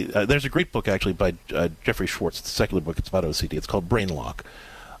 OCD. There's a great book actually by Jeffrey Schwartz. It's a secular book. It's about OCD. It's called Brain Lock.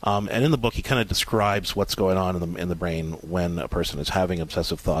 And in the book, he kind of describes what's going on in the brain when a person is having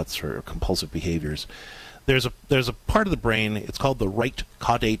obsessive thoughts or compulsive behaviors. There's a part of the brain. It's called the right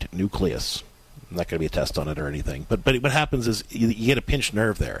caudate nucleus. I'm not going to be a test on it or anything, but what happens is you get a pinched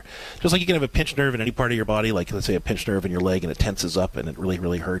nerve there. Just like you can have a pinched nerve in any part of your body, like let's say a pinched nerve in your leg, and it tenses up and it really,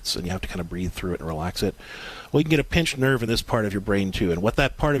 really hurts, and you have to kind of breathe through it and relax it. Well, you can get a pinched nerve in this part of your brain too, and what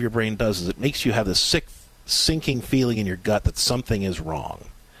that part of your brain does is it makes you have this sick, sinking feeling in your gut that something is wrong.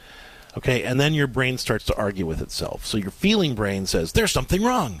 Okay, and then your brain starts to argue with itself. So your feeling brain says, there's something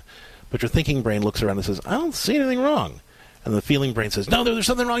wrong. But your thinking brain looks around and says, I don't see anything wrong. And the feeling brain says, no, there's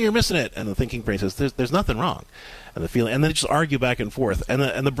something wrong, you're missing it. And the thinking brain says, there's nothing wrong. And then it just argue back and forth. And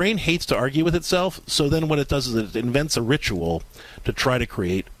the brain hates to argue with itself, so then what it does is it invents a ritual to try to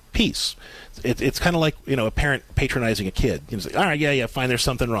create peace. It's kind of like, a parent patronizing a kid. Say, all right, yeah, fine, there's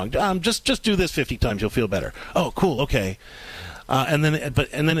something wrong. Just do this 50 times, you'll feel better. Oh, cool, okay. And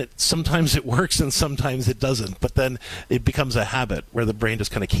then sometimes it works and sometimes it doesn't. But then it becomes a habit where the brain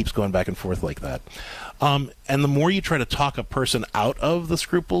just kind of keeps going back and forth like that. And the more you try to talk a person out of the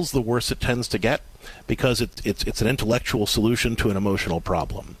scruples, the worse it tends to get, because it's an intellectual solution to an emotional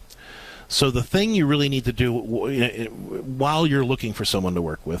problem. So the thing you really need to do while you're looking for someone to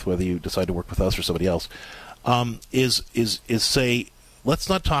work with, whether you decide to work with us or somebody else, is say, let's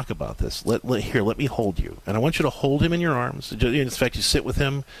not talk about this. Let me hold you. And I want you to hold him in your arms. In fact, you sit with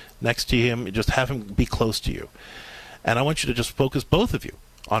him, next to him, just have him be close to you. And I want you to just focus, both of you,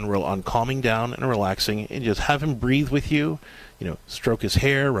 on calming down and relaxing, and just have him breathe with you. Stroke his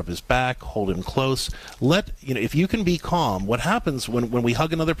hair, rub his back, hold him close. If you can be calm, what happens when we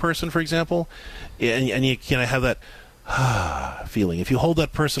hug another person, for example, and you can have that feeling. If you hold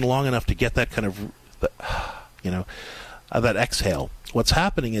that person long enough to get that kind of, that exhale, what's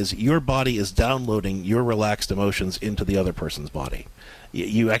happening is your body is downloading your relaxed emotions into the other person's body.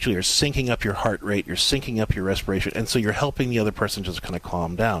 You actually are syncing up your heart rate, you're syncing up your respiration, and so you're helping the other person just kind of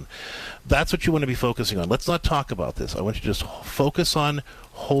calm down. That's what you want to be focusing on. Let's not talk about this. I want you to just focus on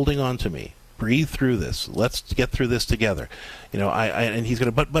holding on to me. Breathe through this. Let's get through this together. And he's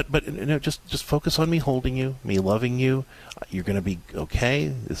going to, just focus on me holding you, me loving you. You're going to be okay.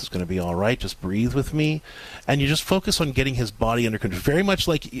 This is going to be all right. Just breathe with me. And you just focus on getting his body under control. Very much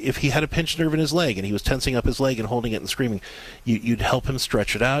like if he had a pinched nerve in his leg and he was tensing up his leg and holding it and screaming, you'd help him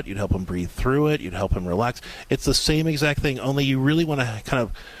stretch it out. You'd help him breathe through it. You'd help him relax. It's the same exact thing, only you really want to kind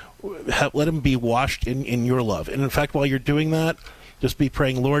of let him be washed in your love. And in fact, while you're doing that, just be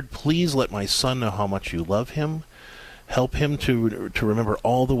praying, Lord, please let my son know how much you love him. Help him to remember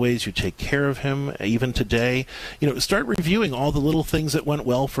all the ways you take care of him, even today. Start reviewing all the little things that went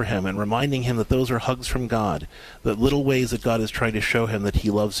well for him and reminding him that those are hugs from God, the little ways that God is trying to show him that he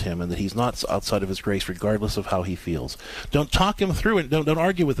loves him and that he's not outside of his grace regardless of how he feels. Don't talk him through it. Don't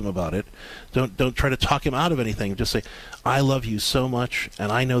argue with him about it. Don't try to talk him out of anything. Just say, I love you so much,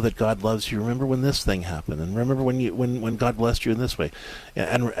 and I know that God loves you. Remember when this thing happened, and remember when God blessed you in this way,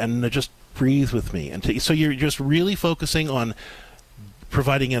 and just breathe with me. And so you're just really focusing on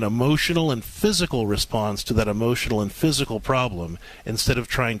providing an emotional and physical response to that emotional and physical problem instead of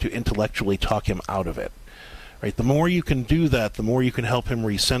trying to intellectually talk him out of it. Right? The more you can do that, the more you can help him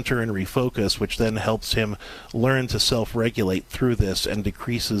recenter and refocus, which then helps him learn to self-regulate through this and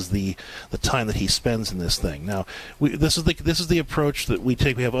decreases the time that he spends in this thing. Now, this is the approach that we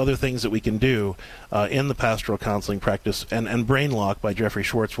take. We have other things that we can do in the pastoral counseling practice, and Brain Lock by Jeffrey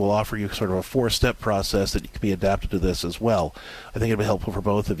Schwartz will offer you sort of a 4-step process that can be adapted to this as well. I think it'll be helpful for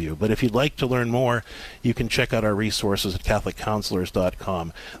both of you. But if you'd like to learn more, you can check out our resources at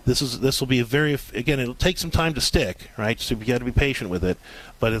CatholicCounselors.com. This will be it'll take some time to stick, right? So you got to be patient with it,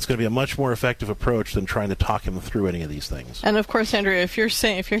 but it's going to be a much more effective approach than trying to talk him through any of these things. And of course, Andrea, if you're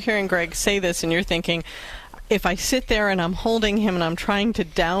hearing Greg say this and you're thinking, if I sit there and I'm holding him and I'm trying to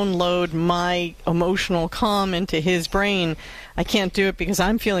download my emotional calm into his brain, I can't do it because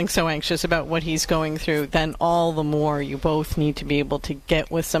I'm feeling so anxious about what he's going through, then all the more you both need to be able to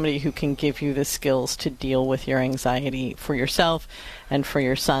get with somebody who can give you the skills to deal with your anxiety for yourself and for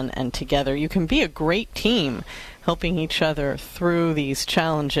your son, and together you can be a great team helping each other through these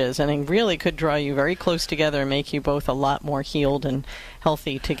challenges, and it really could draw you very close together and make you both a lot more healed and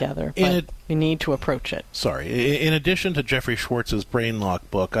healthy together. But you need to approach it. In addition to Jeffrey Schwartz's Brain Lock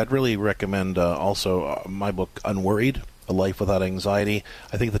book, I'd really recommend also my book, Unworried, A Life Without Anxiety.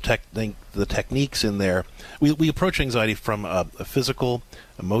 I think the techniques in there, we approach anxiety from a physical,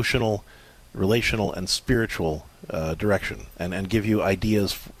 emotional, relational, and spiritual direction, and give you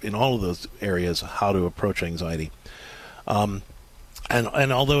ideas in all of those areas how to approach anxiety.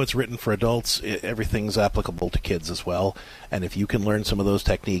 And although it's written for adults, everything's applicable to kids as well. And if you can learn some of those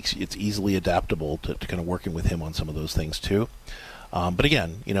techniques, it's easily adaptable to kind of working with him on some of those things too. But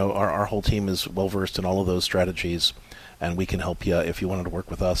again, our whole team is well versed in all of those strategies, and we can help you if you wanted to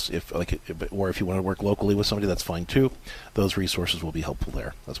work with us, or if you want to work locally with somebody, that's fine too. Those resources will be helpful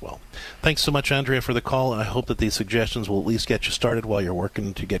there as well. Thanks so much, Andrea, for the call, and I hope that these suggestions will at least get you started while you're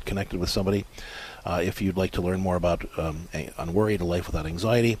working to get connected with somebody. If you'd like to learn more about Unworried, A Life Without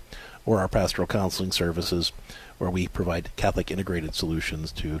Anxiety, or our pastoral counseling services, where we provide Catholic integrated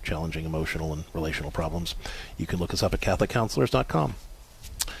solutions to challenging emotional and relational problems, you can look us up at CatholicCounselors.com.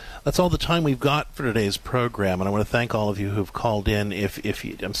 That's all the time we've got for today's program, and I want to thank all of you who've called in.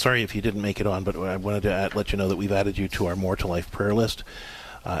 I'm sorry if you didn't make it on, but I wanted to let you know that we've added you to our More to Life prayer list,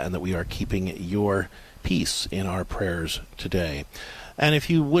 and that we are keeping your peace in our prayers today. And if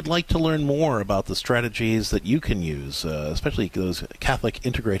you would like to learn more about the strategies that you can use, especially those Catholic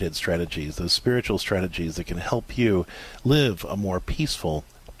integrated strategies, those spiritual strategies that can help you live a more peaceful,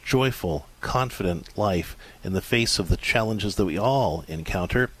 joyful, confident life in the face of the challenges that we all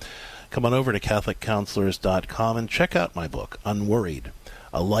encounter, come on over to CatholicCounselors.com and check out my book, Unworried,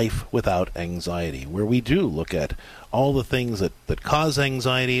 A Life Without Anxiety, where we do look at all the things that cause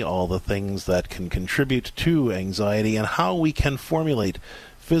anxiety, all the things that can contribute to anxiety, and how we can formulate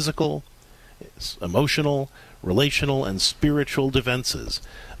physical, emotional, relational, and spiritual defenses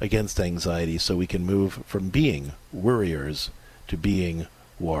against anxiety so we can move from being worriers to being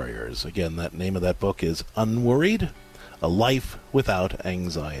warriors. Again, that name of that book is Unworried, A Life Without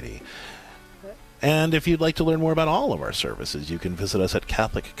Anxiety. And if you'd like to learn more about all of our services, you can visit us at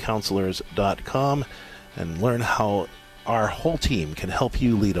CatholicCounselors.com and learn how our whole team can help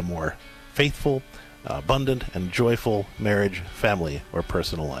you lead a more faithful, abundant, and joyful marriage, family, or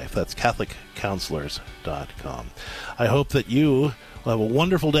personal life. That's CatholicCounselors.com. I hope that you will have a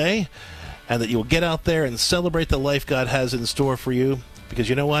wonderful day and that you'll get out there and celebrate the life God has in store for you, because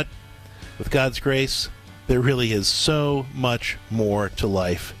you know what? With God's grace, there really is so much more to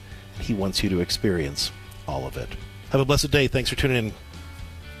life. He wants you to experience all of it. Have a blessed day. Thanks for tuning in.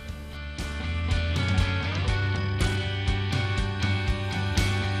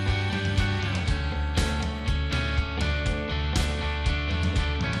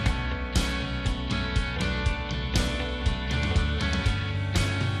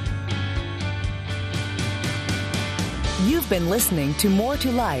 You've been listening to More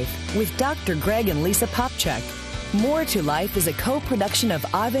to Life with Dr. Greg and Lisa Popchak. More to Life is a co-production of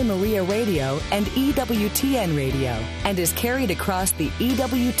Ave Maria Radio and EWTN Radio and is carried across the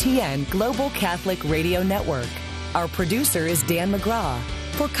EWTN Global Catholic Radio Network. Our producer is Dan McGraw.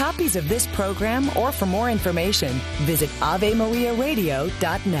 For copies of this program or for more information, visit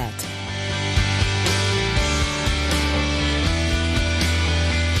AveMariaRadio.net.